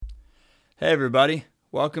Hey everybody,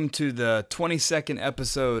 welcome to the 22nd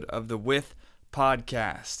episode of the With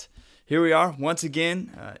Podcast. Here we are once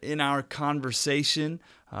again in our conversation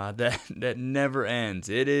that never ends.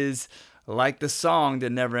 It is like the song that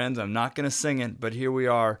never ends. I'm not going to sing it, but here we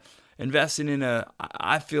are investing in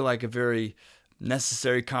I feel like a very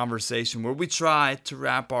necessary conversation where we try to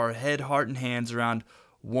wrap our head, heart, and hands around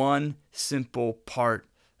one simple part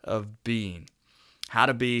of being. How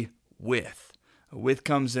to be with. With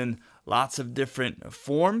comes in lots of different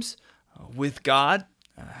forms. With God,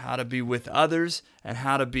 how to be with others, and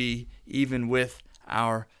how to be even with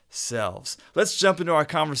ourselves. Let's jump into our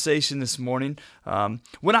conversation this morning.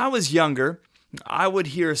 When I was younger, I would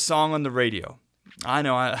hear a song on the radio. I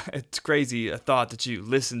know it's crazy a thought that you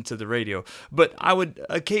listen to the radio, but I would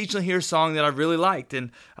occasionally hear a song that I really liked,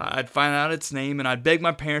 and I'd find out its name, and I'd beg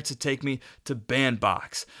my parents to take me to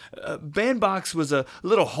Bandbox. Bandbox was a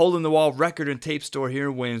little hole-in-the-wall record and tape store here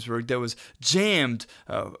in Williamsburg that was jammed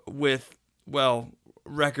with,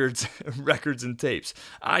 records and tapes.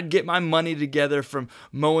 I'd get my money together from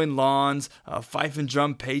mowing lawns, fife and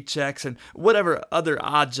drum paychecks, and whatever other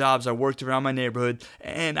odd jobs I worked around my neighborhood,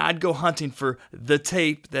 and I'd go hunting for the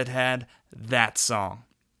tape that had that song.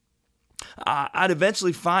 I'd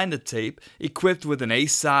eventually find a tape equipped with an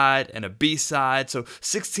A-side and a B-side, so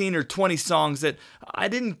 16 or 20 songs that I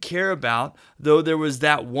didn't care about, though there was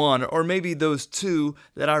that one, or maybe those two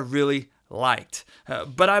that I really liked.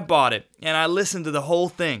 But I bought it, and I listened to the whole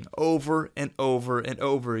thing over and over and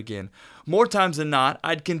over again. More times than not,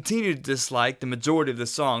 I'd continue to dislike the majority of the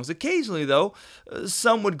songs. Occasionally, though,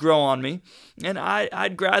 some would grow on me, and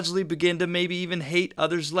I'd gradually begin to maybe even hate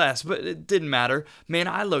others less, but it didn't matter. Man,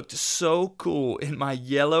 I looked so cool in my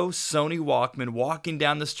yellow Sony Walkman walking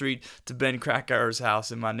down the street to Ben Krakauer's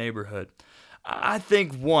house in my neighborhood. I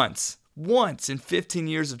think once in 15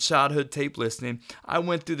 years of childhood tape listening, I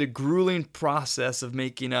went through the grueling process of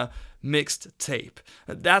making a mixed tape.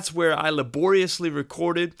 That's where I laboriously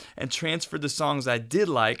recorded and transferred the songs I did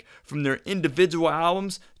like from their individual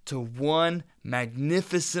albums to one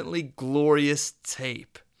magnificently glorious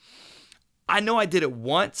tape. I know I did it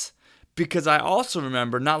once because I also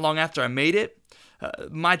remember not long after I made it,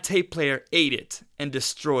 my tape player ate it and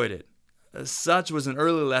destroyed it. Such was an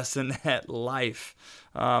early lesson at life.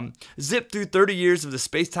 Zip through 30 years of the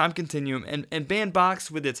space-time continuum, and Bandbox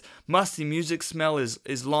with its musty music smell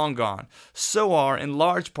is long gone. So are, in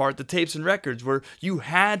large part, the tapes and records where you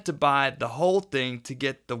had to buy the whole thing to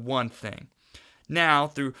get the one thing. Now,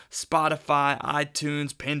 through Spotify,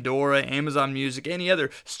 iTunes, Pandora, Amazon Music, any other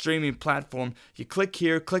streaming platform, you click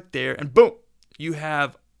here, click there, and boom, you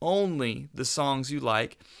have only the songs you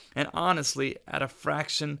like, and honestly, at a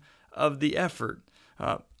fraction of the effort.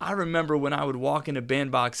 I remember when I would walk into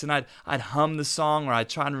Bandbox and I'd hum the song, or I'd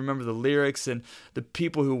try and remember the lyrics, and the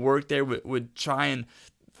people who worked there would try and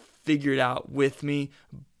figure it out with me.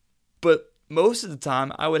 But most of the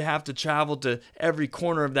time, I would have to travel to every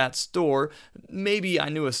corner of that store. Maybe I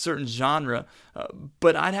knew a certain genre,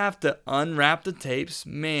 but I'd have to unwrap the tapes.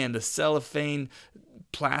 Man, the cellophane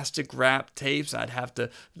plastic wrap tapes, I'd have to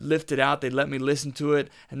lift it out. They'd let me listen to it,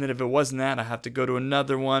 and then if it wasn't that, I'd have to go to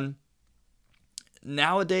another one.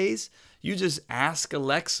 Nowadays, you just ask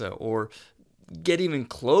Alexa or get even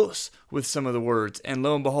close with some of the words, and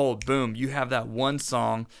lo and behold, boom, you have that one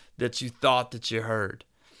song that you thought that you heard.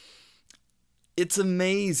 It's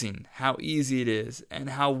amazing how easy it is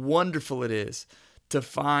and how wonderful it is to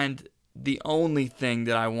find the only thing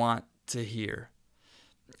that I want to hear.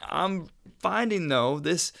 I'm finding, though,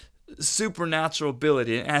 this supernatural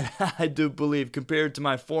ability, and I do believe, compared to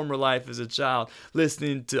my former life as a child,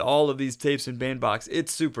 listening to all of these tapes in Bandbox,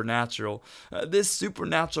 it's supernatural. This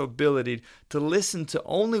supernatural ability to listen to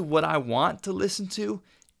only what I want to listen to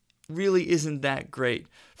really isn't that great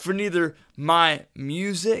for neither my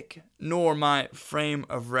music nor my frame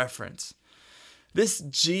of reference. This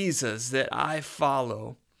Jesus that I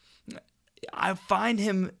follow, I find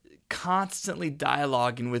him constantly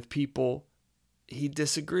dialoguing with people he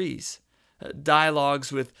disagrees.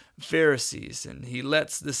 Dialogues with Pharisees, and he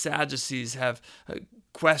lets the Sadducees have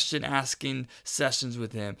question-asking sessions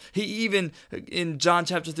with him. He even, in John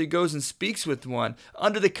chapter 3, goes and speaks with one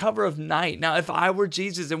under the cover of night. Now, if I were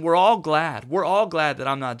Jesus, and we're all glad that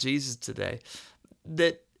I'm not Jesus today,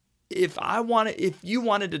 that if you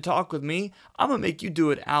wanted to talk with me, I'm going to make you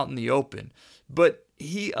do it out in the open. But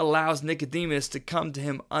he allows Nicodemus to come to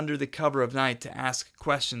him under the cover of night to ask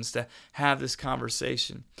questions, to have this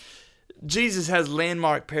conversation. Jesus has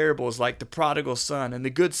landmark parables like the prodigal son and the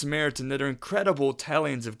Good Samaritan that are incredible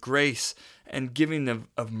tellings of grace and giving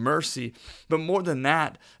of mercy. But more than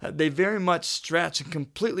that, they very much stretch and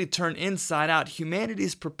completely turn inside out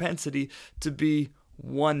humanity's propensity to be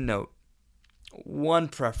one note, one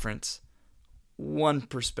preference, one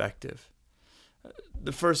perspective.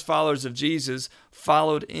 The first followers of Jesus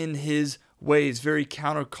followed in his ways, very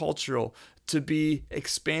countercultural, to be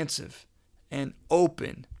expansive and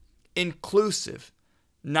open, inclusive,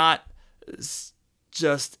 not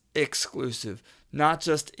just exclusive, not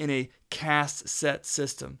just in a caste set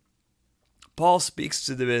system. Paul speaks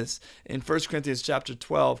to this in 1 Corinthians chapter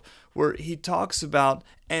 12, where he talks about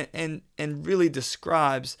and really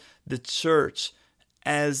describes the church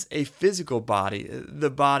as a physical body, the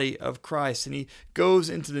body of Christ. And he goes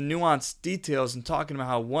into the nuanced details and talking about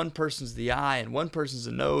how one person's the eye and one person's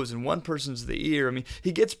the nose and one person's the ear. I mean,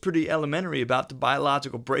 he gets pretty elementary about the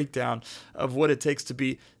biological breakdown of what it takes to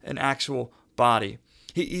be an actual body.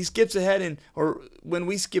 He skips ahead, or when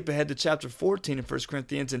we skip ahead to chapter 14 in 1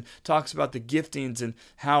 Corinthians and talks about the giftings and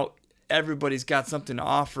how everybody's got something to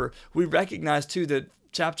offer, we recognize too that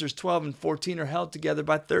chapters 12 and 14 are held together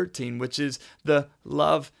by 13, which is the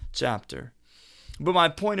love chapter. But my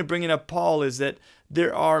point of bringing up Paul is that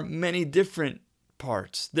there are many different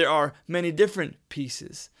parts. There are many different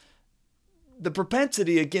pieces. The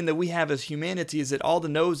propensity, again, that we have as humanity is that all the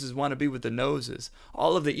noses want to be with the noses.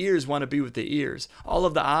 All of the ears want to be with the ears. All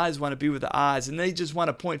of the eyes want to be with the eyes. And they just want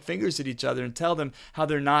to point fingers at each other and tell them how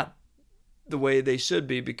they're not the way they should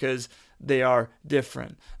be because they are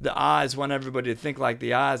different. The eyes want everybody to think like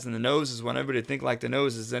the eyes, and the noses want everybody to think like the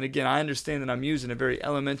noses. And again, I understand that I'm using a very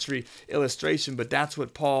elementary illustration, but that's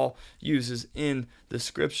what Paul uses in the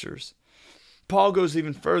scriptures. Paul goes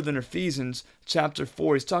even further in Ephesians chapter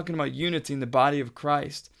 4. He's talking about unity in the body of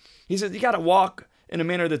Christ. He says you got to walk in a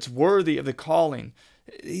manner that's worthy of the calling.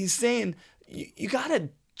 He's saying you got to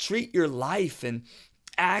treat your life and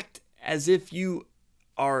act as if you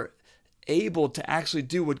are able to actually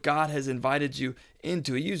do what God has invited you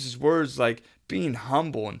into. He uses words like being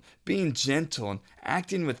humble and being gentle and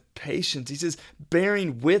acting with patience. He says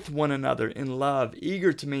bearing with one another in love,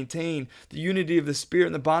 eager to maintain the unity of the Spirit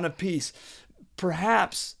and the bond of peace.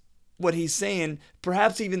 Perhaps what he's saying,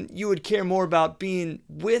 perhaps even you would care more about being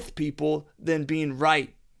with people than being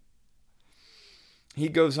right. He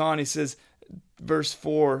goes on, he says, verse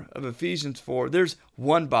 4 of Ephesians 4, there's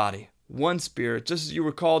one body, one Spirit, just as you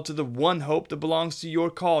were called to the one hope that belongs to your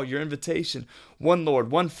call, your invitation. One Lord,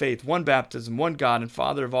 one faith, one baptism, one God and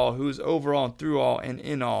Father of all, who is over all and through all and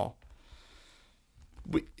in all.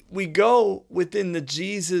 We go within the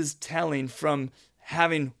Jesus telling from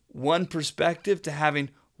having one perspective to having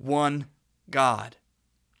one God,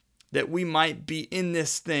 that we might be in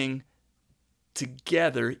this thing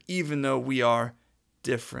together even though we are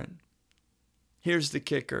different. Here's the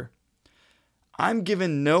kicker. I'm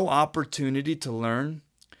given no opportunity to learn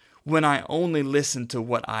when I only listen to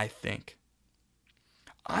what I think.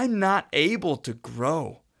 I'm not able to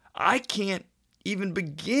grow. I can't even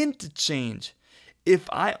begin to change if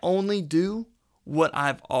I only do what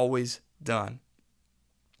I've always done.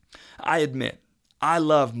 I admit, I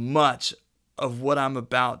love much of what I'm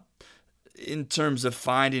about in terms of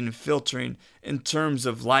finding and filtering, in terms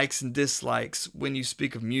of likes and dislikes when you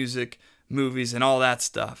speak of music, movies, and all that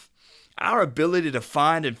stuff. Our ability to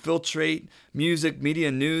find and filtrate music, media,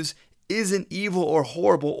 and news isn't evil or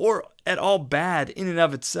horrible or at all bad in and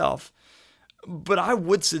of itself. But I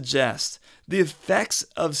would suggest the effects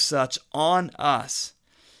of such on us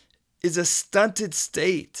is a stunted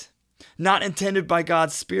state, not intended by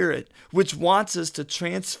God's Spirit, which wants us to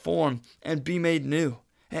transform and be made new,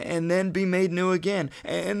 and then be made new again,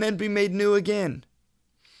 and then be made new again.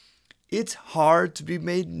 It's hard to be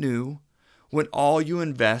made new when all you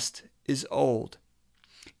invest is old.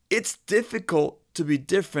 It's difficult to be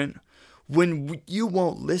different when you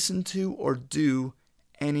won't listen to or do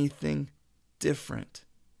anything different.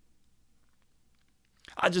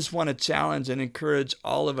 I just want to challenge and encourage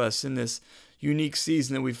all of us in this unique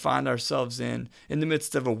season that we find ourselves in the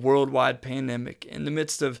midst of a worldwide pandemic, in the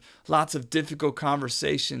midst of lots of difficult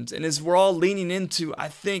conversations. And as we're all leaning into, I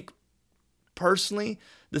think, personally,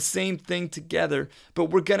 the same thing together, but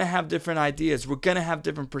we're going to have different ideas. We're going to have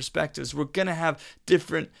different perspectives. We're going to have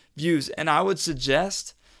different views. And I would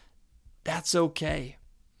suggest that's okay.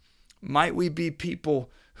 Might we be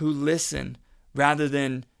people who listen rather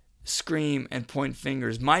than scream and point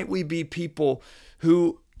fingers? Might we be people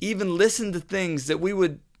who even listen to things that we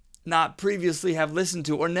would not previously have listened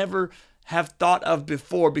to or never have thought of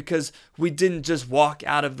before because we didn't just walk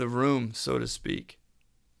out of the room, so to speak?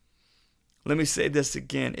 Let me say this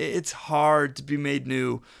again. It's hard to be made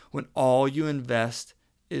new when all you invest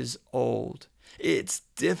is old. It's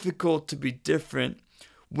difficult to be different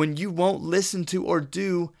when you won't listen to or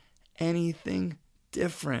do anything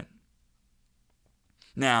different.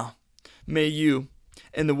 Now, may you,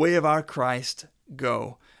 in the way of our Christ,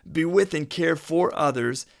 go, be with and care for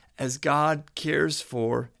others as God cares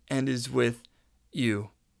for and is with you.